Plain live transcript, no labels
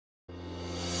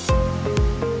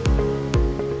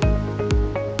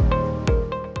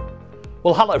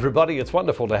Well, hello everybody. It's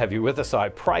wonderful to have you with us. I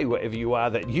pray wherever you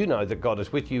are that you know that God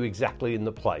is with you exactly in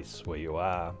the place where you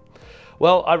are.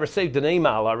 Well, I received an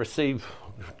email. I received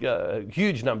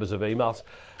huge numbers of emails,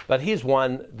 but here's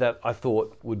one that I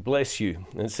thought would bless you.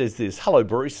 And it says this: "Hello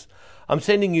Bruce, I'm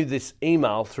sending you this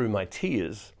email through my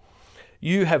tears.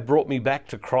 You have brought me back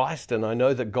to Christ, and I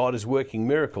know that God is working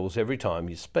miracles every time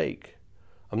you speak.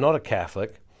 I'm not a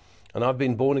Catholic, and I've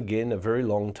been born again a very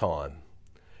long time.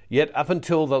 Yet up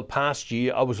until the past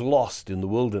year, I was lost in the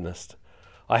wilderness.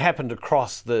 I happened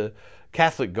across the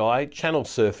Catholic guy channel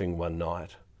surfing one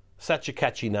night. Such a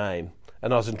catchy name,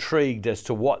 and I was intrigued as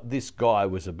to what this guy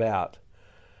was about.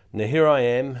 Now here I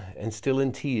am, and still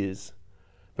in tears,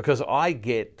 because I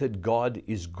get that God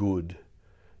is good.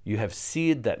 You have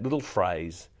seared that little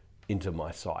phrase into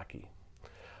my psyche."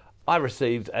 I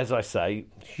received, as I say,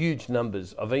 huge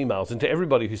numbers of emails, and to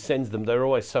everybody who sends them, they're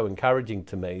always so encouraging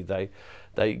to me.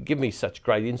 They give me such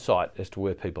great insight as to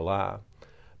where people are.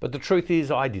 But the truth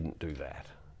is, I didn't do that.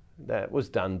 That was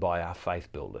done by our faith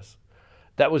builders.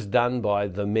 That was done by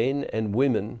the men and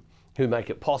women who make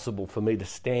it possible for me to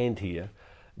stand here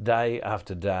day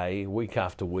after day, week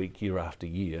after week, year after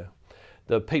year.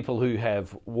 The people who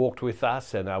have walked with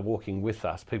us and are walking with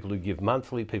us, people who give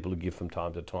monthly, people who give from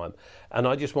time to time. And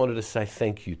I just wanted to say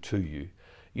thank you to you.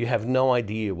 You have no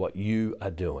idea what you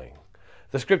are doing.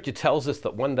 The scripture tells us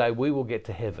that one day we will get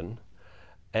to heaven,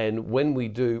 and when we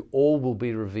do, all will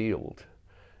be revealed.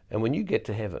 And when you get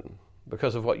to heaven,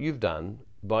 because of what you've done,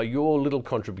 by your little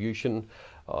contribution,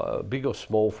 big or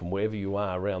small from wherever you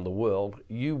are around the world,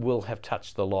 you will have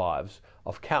touched the lives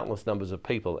of countless numbers of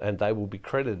people, and they will be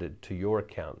credited to your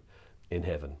account in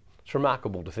heaven. It's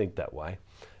remarkable to think that way,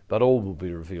 but all will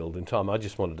be revealed in time. I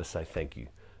just wanted to say thank you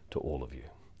to all of you.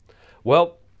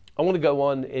 Well, I want to go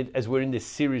on as we're in this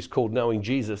series called Knowing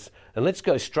Jesus, and let's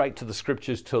go straight to the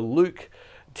scriptures, to Luke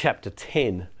chapter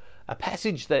 10, a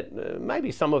passage that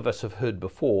maybe some of us have heard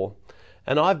before,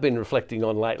 and I've been reflecting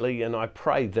on lately, and I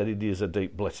pray that it is a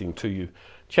deep blessing to you.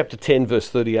 Chapter 10, verse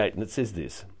 38, and it says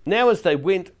this: "Now as they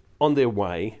went on their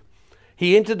way,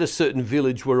 he entered a certain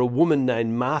village where a woman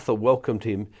named Martha welcomed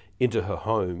him into her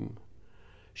home.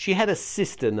 She had a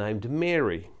sister named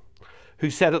Mary, who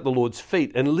sat at the Lord's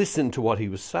feet and listened to what he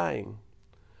was saying.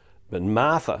 But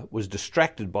Martha was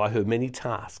distracted by her many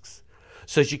tasks.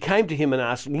 So she came to him and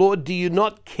asked, 'Lord, do you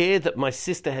not care that my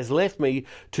sister has left me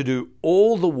to do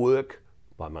all the work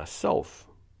by myself?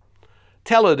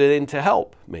 Tell her then to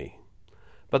help me.'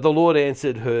 But the Lord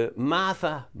answered her,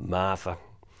 'Martha, Martha,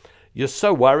 you're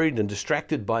so worried and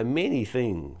distracted by many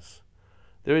things.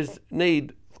 There is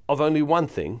need of only one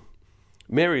thing.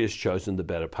 Mary has chosen the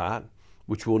better part,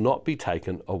 which will not be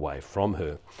taken away from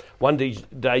her.'" One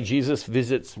day Jesus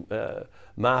visits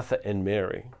Martha and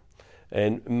Mary,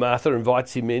 and Martha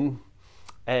invites him in,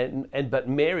 but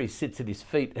Mary sits at his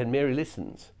feet, and Mary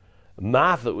listens.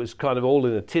 Martha was kind of all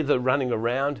in a tither, running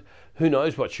around. Who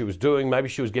knows what she was doing? Maybe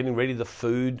she was getting ready the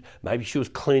food. Maybe she was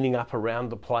cleaning up around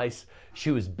the place.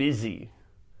 She was busy.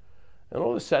 And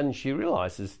all of a sudden she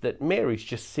realizes that Mary's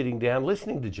just sitting down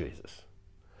listening to Jesus.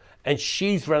 And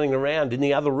she's running around in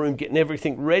the other room getting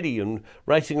everything ready and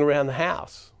racing around the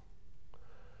house.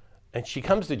 And she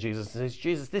comes to Jesus and says,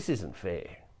 "Jesus, this isn't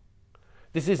fair.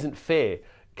 This isn't fair.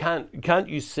 Can't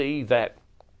you see that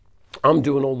I'm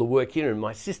doing all the work here and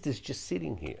my sister's just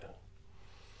sitting here?"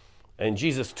 And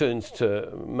Jesus turns to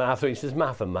Martha. He says,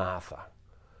 "Martha, Martha,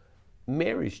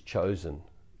 Mary's chosen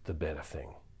the better thing.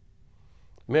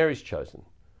 Mary's chosen.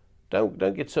 Don't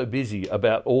get so busy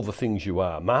about all the things you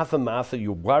are. Martha, Martha,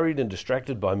 you're worried and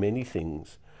distracted by many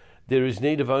things. There is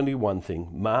need of only one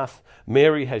thing.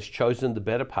 Mary has chosen the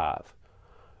better path,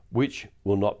 which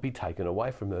will not be taken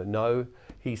away from her." No,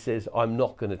 he says, I'm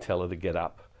not going to tell her to get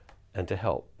up and to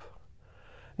help.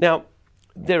 Now,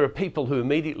 there are people who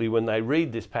immediately, when they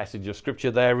read this passage of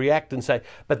scripture, they react and say,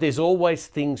 "But there's always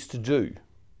things to do.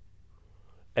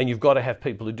 And you've got to have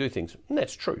people who do things." And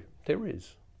that's true, there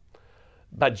is.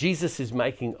 But Jesus is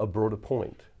making a broader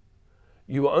point.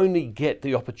 You only get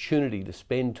the opportunity to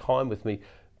spend time with me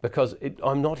because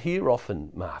I'm not here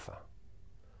often, Martha.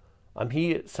 I'm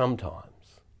here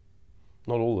sometimes,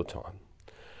 not all the time.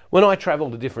 When I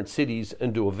travel to different cities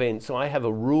and do events, I have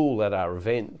a rule at our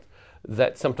event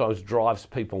that sometimes drives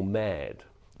people mad,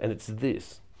 and it's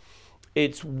this.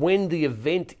 It's when the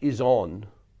event is on,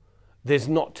 there's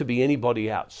not to be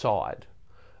anybody outside.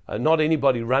 Not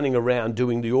anybody running around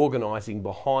doing the organising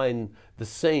behind the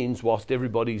scenes whilst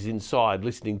everybody's inside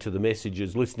listening to the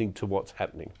messages, listening to what's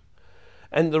happening.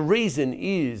 And the reason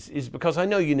is because I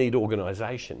know you need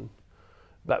organisation,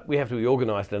 but we have to be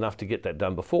organised enough to get that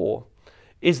done before.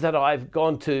 is that I've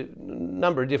gone to a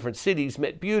number of different cities,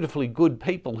 met beautifully good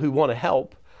people who want to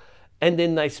help, and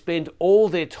then they spend all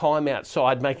their time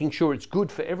outside making sure it's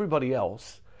good for everybody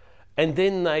else. And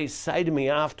then they say to me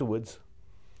afterwards,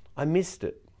 I missed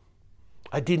it.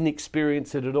 I didn't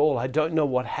experience it at all. I don't know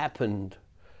what happened.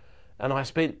 And I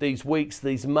spent these weeks,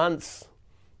 these months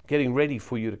getting ready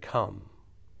for you to come.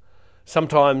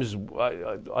 Sometimes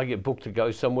I get booked to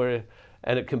go somewhere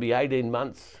and it can be 18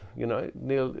 months,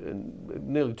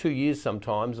 nearly 2 years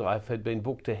sometimes. I've been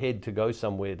booked ahead to go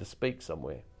somewhere, to speak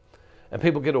somewhere. And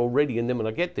people get all ready, and then when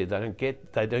I get there, they don't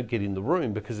get in the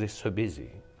room because they're so busy.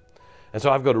 And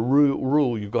so I've got a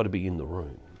rule, you've got to be in the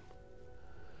room.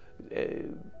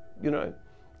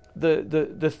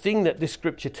 The thing that this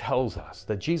scripture tells us,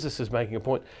 that Jesus is making a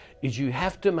point, is you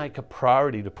have to make a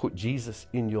priority to put Jesus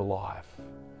in your life.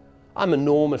 I'm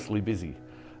enormously busy.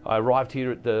 I arrived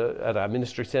here at our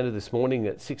ministry centre this morning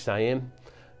at 6 a.m.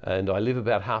 and I live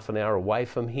about half an hour away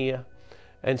from here.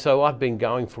 And so I've been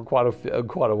going for quite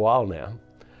a while now.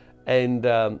 And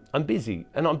I'm busy.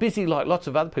 And I'm busy like lots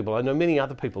of other people. I know many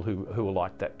other people who are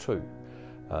like that too.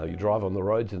 You drive on the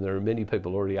roads and there are many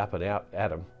people already up and out at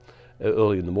them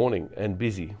early in the morning and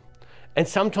busy. And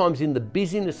sometimes in the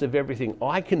busyness of everything,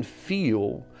 I can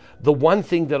feel the one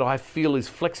thing that I feel is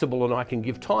flexible and I can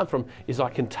give time from is I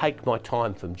can take my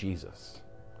time from Jesus.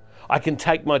 I can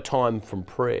take my time from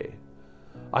prayer.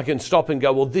 I can stop and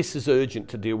go, well, this is urgent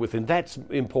to deal with and that's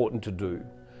important to do.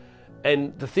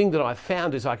 And the thing that I've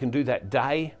found is I can do that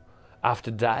day after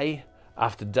day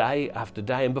after day after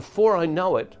day. And before I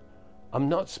know it, I'm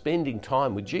not spending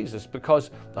time with Jesus because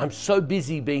I'm so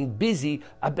busy being busy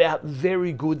about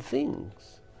very good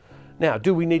things. Now,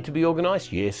 do we need to be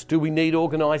organised? Yes. Do we need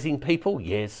organising people?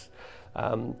 Yes.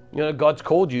 God's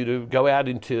called you to go out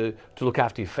to look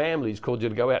after your family. He's called you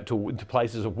to go out into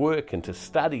places of work and to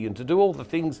study and to do all the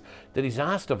things that He's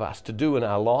asked of us to do in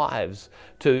our lives,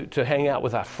 to hang out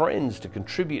with our friends, to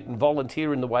contribute and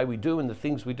volunteer in the way we do and the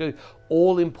things we do.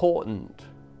 All important,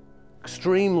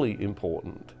 extremely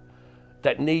important,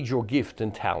 that need your gift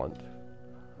and talent.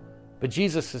 But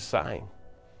Jesus is saying,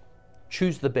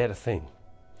 choose the better thing.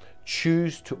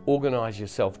 Choose to organise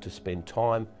yourself to spend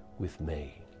time with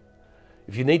me.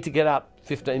 If you need to get up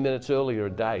 15 minutes earlier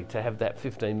a day to have that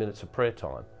 15 minutes of prayer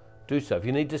time, do so. If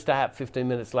you need to stay up 15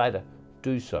 minutes later,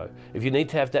 do so. If you need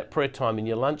to have that prayer time in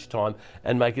your lunchtime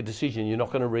and make a decision, you're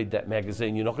not going to read that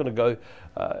magazine, you're not going to go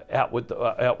out with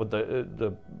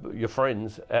your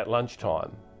friends at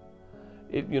lunchtime.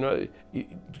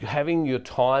 Having your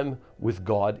time with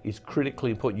God is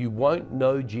critically important. You won't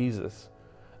know Jesus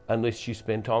unless you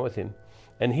spend time with Him.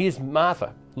 And here's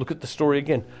Martha. Look at the story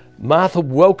again. Martha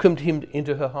welcomed Him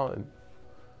into her home.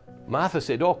 Martha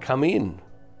said, "Oh, come in."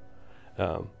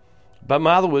 But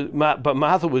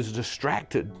Martha was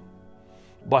distracted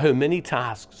by her many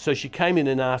tasks. So she came in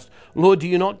and asked, "Lord, do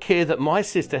you not care that my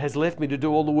sister has left me to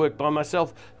do all the work by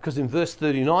myself?" Because in verse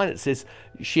 39 it says,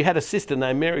 she had a sister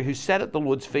named Mary who sat at the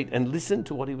Lord's feet and listened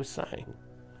to what He was saying.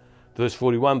 Verse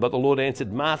 41, but the Lord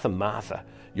answered, "Martha, Martha,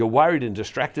 you're worried and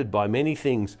distracted by many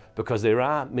things because there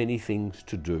are many things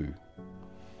to do."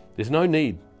 There's no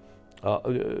need.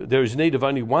 There is need of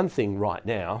only one thing right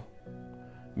now.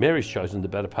 Mary's chosen the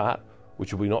better part,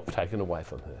 which will be not taken away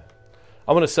from her.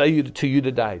 I want to say to you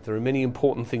today, there are many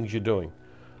important things you're doing.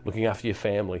 Looking after your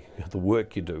family, the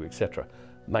work you do, etc.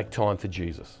 Make time for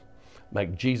Jesus.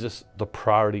 Make Jesus the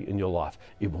priority in your life.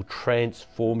 It will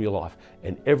transform your life,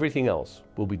 and everything else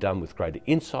will be done with greater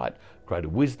insight, greater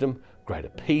wisdom, greater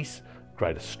peace,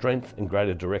 greater strength, and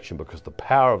greater direction, because the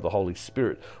power of the Holy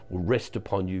Spirit will rest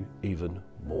upon you even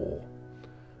more.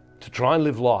 To try and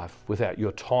live life without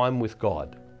your time with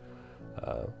God,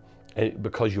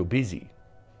 because you're busy,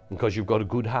 because you've got a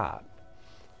good heart,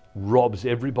 robs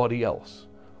everybody else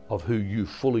of who you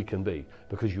fully can be,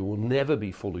 because you will never be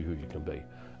fully who you can be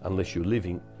unless you're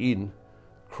living in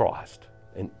Christ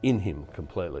and in Him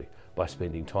completely by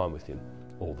spending time with Him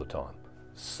all the time.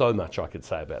 So much I could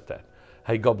say about that.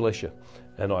 Hey, God bless you,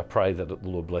 and I pray that the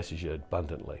Lord blesses you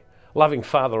abundantly. Loving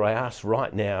Father, I ask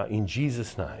right now in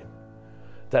Jesus' name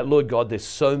that, Lord God, there's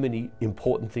so many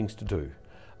important things to do.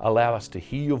 Allow us to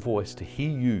hear your voice, to hear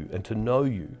you and to know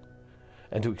you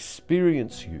and to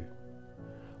experience you,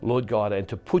 Lord God, and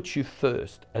to put you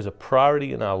first as a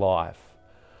priority in our life.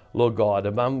 Lord God,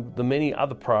 among the many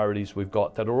other priorities we've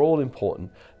got that are all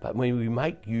important, but when we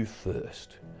make you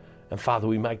first. And Father,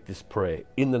 we make this prayer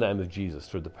in the name of Jesus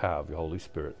through the power of your Holy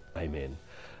Spirit. Amen.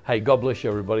 Hey, God bless you,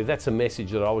 everybody. That's a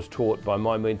message that I was taught by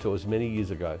my mentors many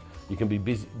years ago. You can be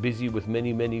busy with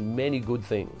many, many, many good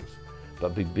things,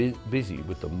 but be busy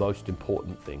with the most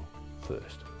important thing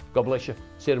first. God bless you.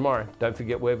 See you tomorrow. Don't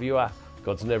forget, wherever you are,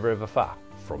 God's never ever far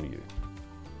from you.